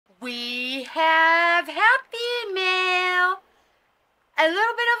we have Happy Mail. A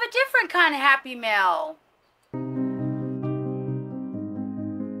little bit of a different kind of Happy Mail.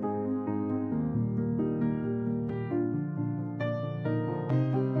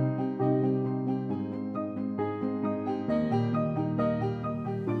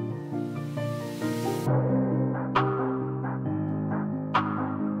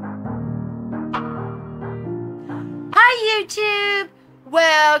 Hi YouTube!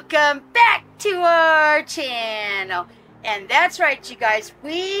 Welcome back to our channel. And that's right, you guys,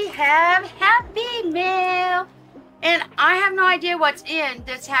 we have Happy Mail. And I have no idea what's in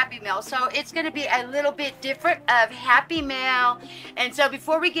this Happy Mail, so it's going to be a little bit different of Happy Mail. And so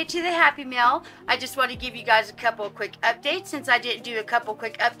before we get to the Happy Mail, I just want to give you guys a couple of quick updates, since I didn't do a couple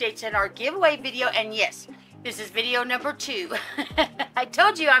quick updates in our giveaway video. And yes, this is video number 2. I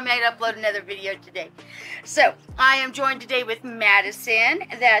told you I might upload another video today. So, I am joined today with Madison.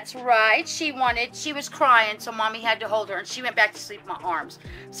 That's right. She was crying, so Mommy had to hold her, and she went back to sleep in my arms.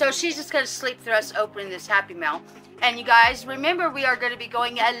 So, she's just going to sleep through us opening this Happy Mail. And you guys, remember, we are going to be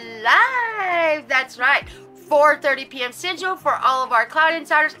going live. That's right. 4:30 p.m. Central for all of our Cloud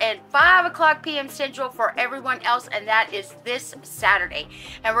Insiders, and 5 o'clock p.m. Central for everyone else, and that is this Saturday.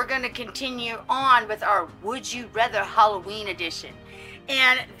 And we're going to continue on with our Would You Rather Halloween edition.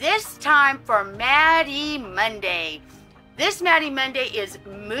 And this time for Maddie Monday. This Maddie Monday is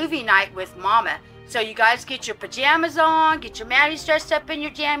movie night with Mama. So you guys get your pajamas on, get your Maddies dressed up in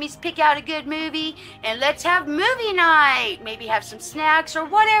your jammies, pick out a good movie, and let's have movie night. Maybe have some snacks or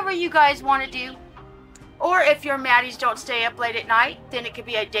whatever you guys want to do. Or if your Maddies don't stay up late at night, then it could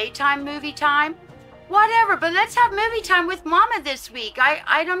be a daytime movie time. Whatever, but let's have movie time with Mama this week.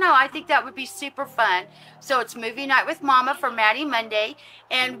 I don't know, I think that would be super fun. So it's movie night with Mama for Maddie Monday.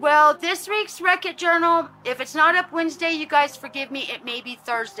 And well, this week's Wreck-It Journal, if it's not up Wednesday, you guys forgive me, it may be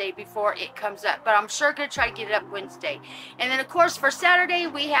Thursday before it comes up. But I'm sure going to try to get it up Wednesday. And then of course for Saturday,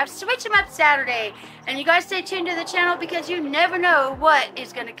 we have Switch 'em Up Saturday. And you guys stay tuned to the channel because you never know what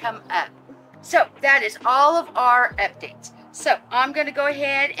is going to come up. So that is all of our updates. So I'm going to go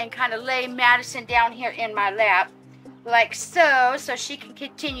ahead and kind of lay Madison down here in my lap like so she can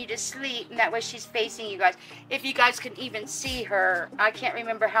continue to sleep, and that way she's facing you guys. If you guys can even see her, I can't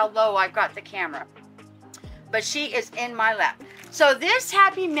remember how low I've got the camera, but she is in my lap. So this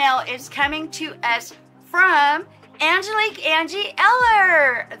Happy Mail is coming to us from Angelique Angie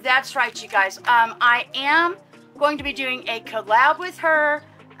Eller. That's right, you guys. I am going to be doing a collab with her.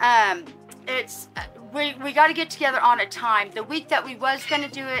 We got to get together on a time. The week that we was going to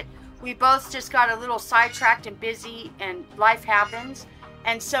do it, we both just got a little sidetracked and busy, and life happens.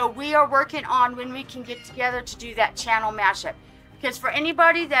 And so we are working on when we can get together to do that channel mashup. Because for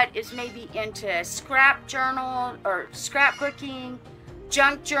anybody that is maybe into scrap journal or scrapbooking,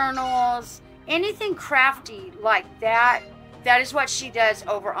 junk journals, anything crafty like that, that is what she does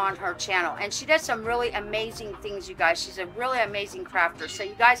over on her channel. And she does some really amazing things, you guys. She's a really amazing crafter. So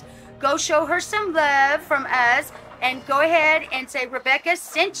you guys, go show her some love from us, and go ahead and say Rebecca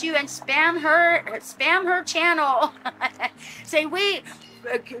sent you, and spam her channel. Say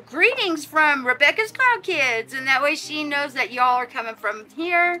greetings from Rebecca's Cloud Kids, and that way she knows that y'all are coming from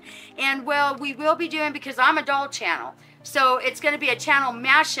here. And well, we will be doing, because I'm a doll channel, so it's going to be a channel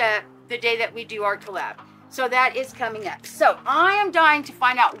mashup the day that we do our collab. So that is coming up. So I am dying to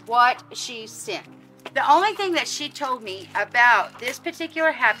find out what she sent. The only thing that she told me about this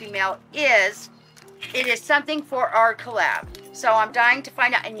particular Happy Mail is it is something for our collab. So I'm dying to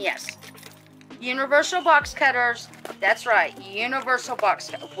find out. And yes, universal box cutters. That's right, universal box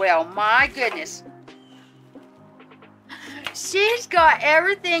cutters. Well, my goodness. She's got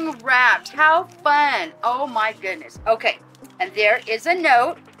everything wrapped. How fun. Oh my goodness. Okay, and there is a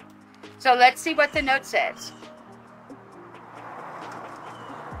note. So let's see what the note says.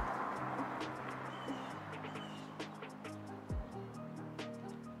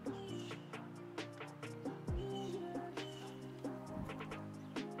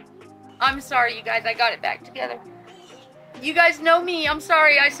 I'm sorry, you guys. I got it back together. You guys know me. I'm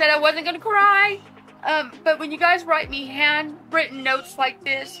sorry. I said I wasn't going to cry. But when you guys write me handwritten notes like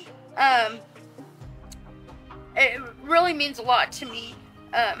this, it really means a lot to me.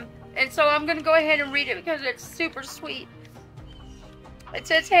 And so I'm going to go ahead and read it because it's super sweet. It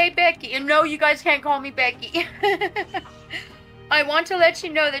says, "Hey, Becky." And no, you guys can't call me Becky. "I want to let you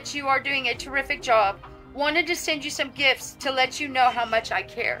know that you are doing a terrific job. Wanted to send you some gifts to let you know how much I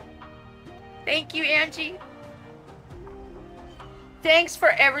care." Thank you, Angie. Thanks for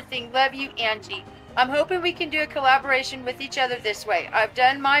everything. Love you, Angie. I'm hoping we can do a collaboration with each other this way. I've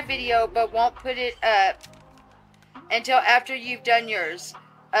done my video, but won't put it up until after you've done yours.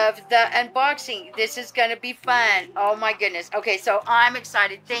 of the unboxing. This is going to be fun. Oh my goodness. Okay, so I'm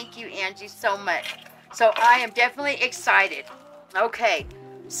excited. Thank you, Angie, so much. So I am definitely excited. Okay,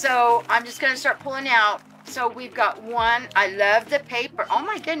 so I'm just going to start pulling out. So we've got 1. I love the paper. Oh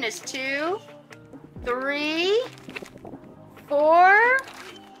my goodness. 2, 3, 4,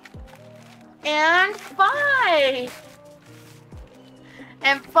 and 5.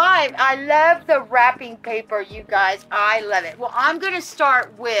 And 5, I love the wrapping paper, you guys. I love it. Well, I'm going to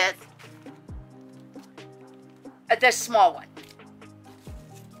start with the small one.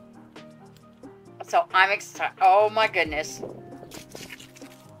 So I'm excited. Oh my goodness.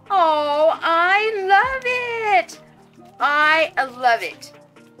 Oh, I love it. I love it.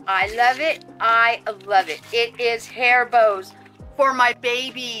 I love it. I love it. It is hair bows for my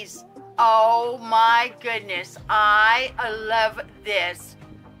babies. Oh my goodness. I love this.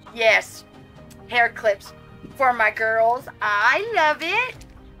 Yes. Hair clips for my girls. I love it.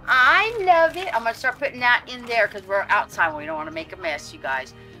 I love it. I'm going to start putting that in there because we're outside. We don't want to make a mess, you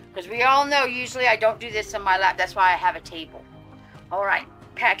guys. Because we all know usually I don't do this in my lap. That's why I have a table. All right.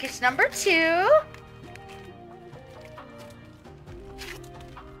 Package number 2.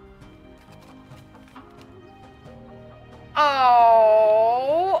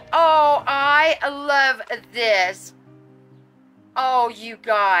 Oh, I love this. Oh, you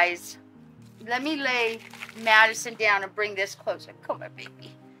guys. Let me lay Madison down and bring this closer. Come on,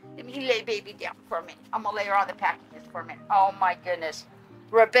 baby. Let me lay baby down for a minute. I'm going to lay her on the packages for a minute. Oh, my goodness.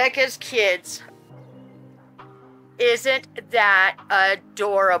 Rebecca's Kids. Isn't that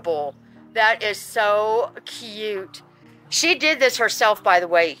adorable? That is so cute. She did this herself, by the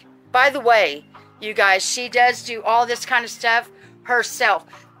way. By the way, you guys, she does do all this kind of stuff herself.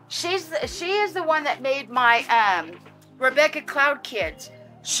 She is the one that made my Rebecca Cloudkids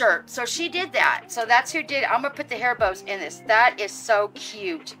shirt. So she did that. So that's who did it. I'm going to put the hair bows in this. That is so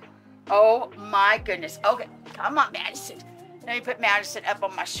cute. Oh my goodness. Okay, come on, Madison. Let me put Madison up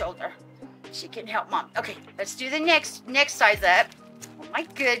on my shoulder. She can help Mom. Okay, let's do the next size up. Oh my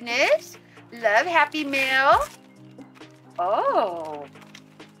goodness. Love Happy Meal. Oh,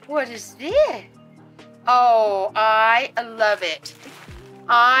 what is this? Oh, I love it.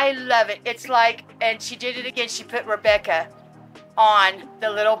 I love it. It's like, and she did it again. She put Rebecca on the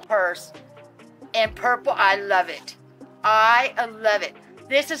little purse in purple. I love it. I love it.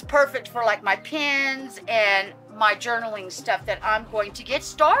 This is perfect for like my pins and my journaling stuff that I'm going to get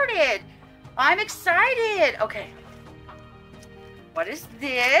started. I'm excited. Okay. What is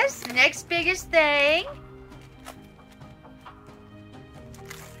this? Next biggest thing.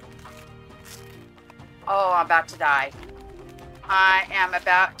 Oh, I'm about to die. I am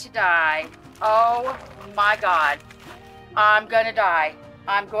about to die. Oh my God. I'm gonna die.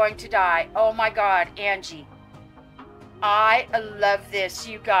 I'm going to die. Oh my God, Angie. I love this,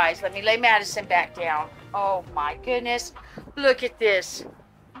 you guys. Let me lay Madison back down. Oh my goodness. Look at this.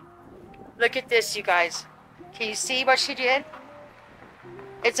 Look at this, you guys. Can you see what she did?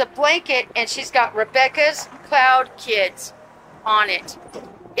 It's a blanket and she's got Rebecca's Cloudkids on it.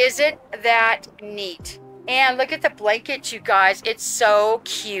 Isn't that neat? And look at the blanket, you guys. It's so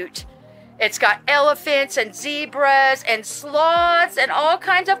cute. It's got elephants and zebras and sloths and all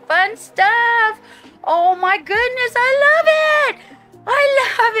kinds of fun stuff. Oh my goodness, I love it.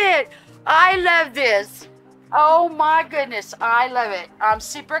 I love it. I love this. Oh my goodness, I love it. I'm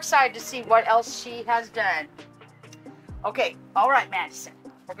super excited to see what else she has done. Okay, all right, Madison.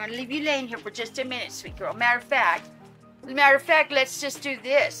 We're going to leave you laying here for just a minute, sweet girl. Matter of fact, let's just do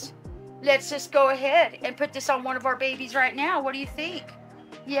this. Let's just go ahead and put this on one of our babies right now. What do you think?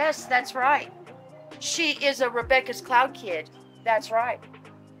 Yes, that's right. She is a Rebecca's Cloud Kid. That's right.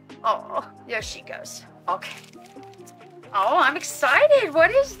 Oh, there she goes. Okay. Oh, I'm excited.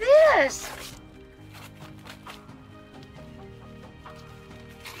 What is this?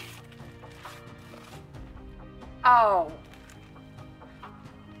 Oh.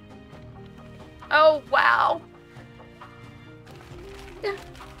 Oh, wow.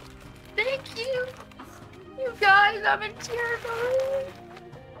 Thank you. You guys, I'm in tears already.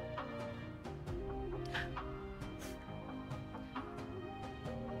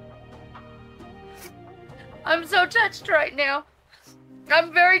 I'm so touched right now.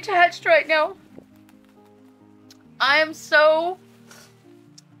 I'm very touched right now. I'm so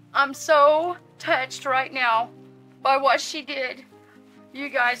touched right now by what she did. You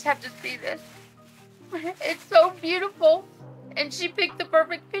guys have to see this. It's so beautiful. And she picked the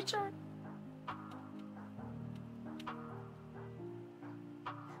perfect picture.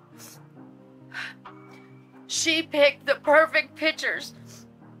 She picked the perfect pictures.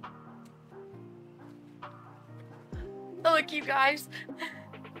 Look, you guys.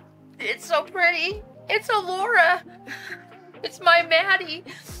 It's so pretty. It's Alora. It's my Maddie.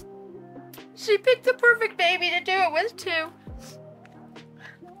 She picked the perfect baby to do it with, too.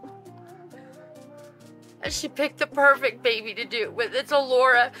 She picked the perfect baby to do it with. It's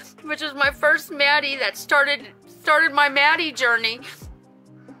Alora, which is my first Maddie that started my Maddie journey.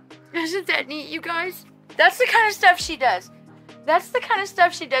 Isn't that neat, you guys? That's the kind of stuff she does. That's the kind of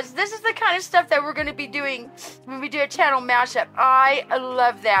stuff she does. This is the kind of stuff that we're going to be doing when we do a channel mashup. I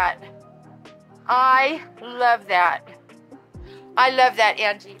love that. I love that. I love that,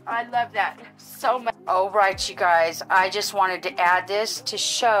 Angie. I love that so much. All right, you guys. I just wanted to add this to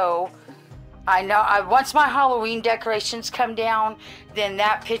show. I know once my Halloween decorations come down, then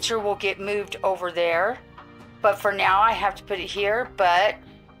that picture will get moved over there. But for now, I have to put it here. But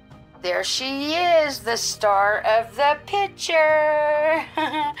there she is, the star of the picture.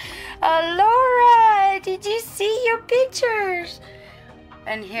 Alora, did you see your pictures?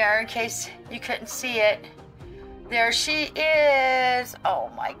 And here, in case you couldn't see it, there she is.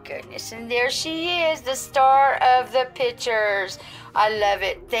 Oh my goodness. And there she is, the star of the pictures. I love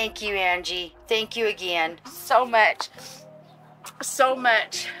it. Thank you, Angie. Thank you again. So much. So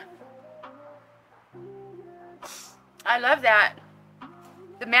much. I love that.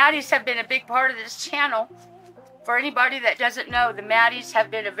 The Maddies have been a big part of this channel. For anybody that doesn't know, the Maddies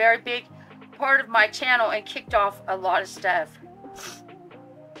have been a very big part of my channel and kicked off a lot of stuff.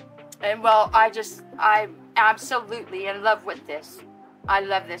 And well, I'm absolutely in love with this. I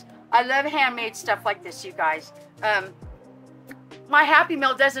love this. I love handmade stuff like this, you guys. My Happy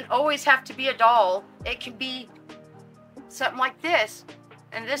Meal doesn't always have to be a doll. It can be something like this.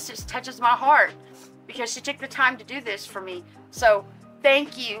 And this just touches my heart because she took the time to do this for me. So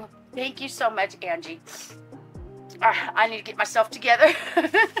thank you. Thank you so much, Angie. I need to get myself together.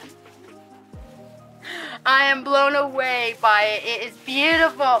 I am blown away by it. It is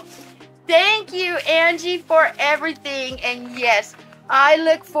beautiful. Thank you, Angie, for everything. And yes, I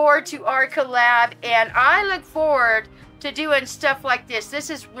look forward to our collab, and I look forward to doing stuff like this. This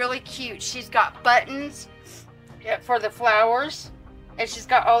is really cute. She's got buttons for the flowers, and she's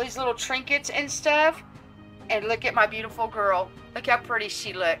got all these little trinkets and stuff. And look at my beautiful girl. Look how pretty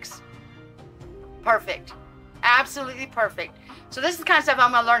she looks. Perfect. Absolutely perfect. So this is the kind of stuff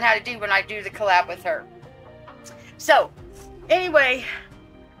I'm going to learn how to do when I do the collab with her. So, anyway,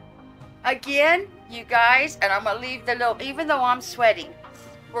 again, you guys, and I'm going to leave the little, even though I'm sweating,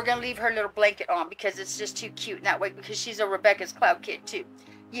 we're going to leave her little blanket on because it's just too cute in that way, because she's a Rebecca's Cloud Kid too.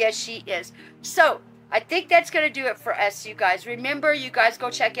 Yes, she is. So, I think that's going to do it for us, you guys. Remember, you guys go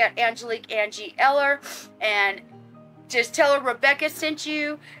check out Angelique Angie Eller, and just tell her Rebecca sent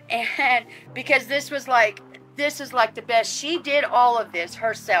you, and because this is like the best. She did all of this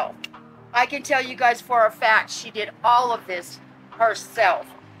herself. I can tell you guys for a fact she did all of this herself.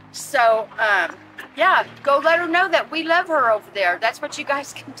 So, yeah, go let her know that we love her over there. That's what you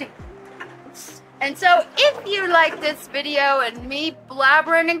guys can do. And so, if you like this video and me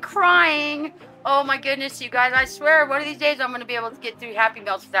blabbering and crying, oh my goodness, you guys, I swear one of these days I'm going to be able to get through Happy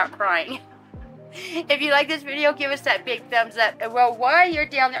Meals without crying. If you like this video, give us that big thumbs up. And well, while you're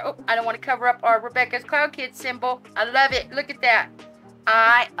down there, oh, I don't want to cover up our Rebecca's Cloud Kids symbol. I love it. Look at that.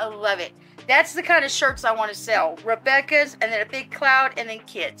 I love it. That's the kind of shirts I want to sell. Rebecca's, and then a big cloud, and then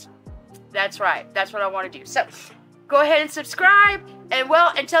kids. That's right. That's what I want to do. So, go ahead and subscribe. And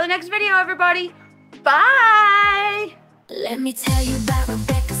well, until the next video, everybody. Bye. Let me tell you about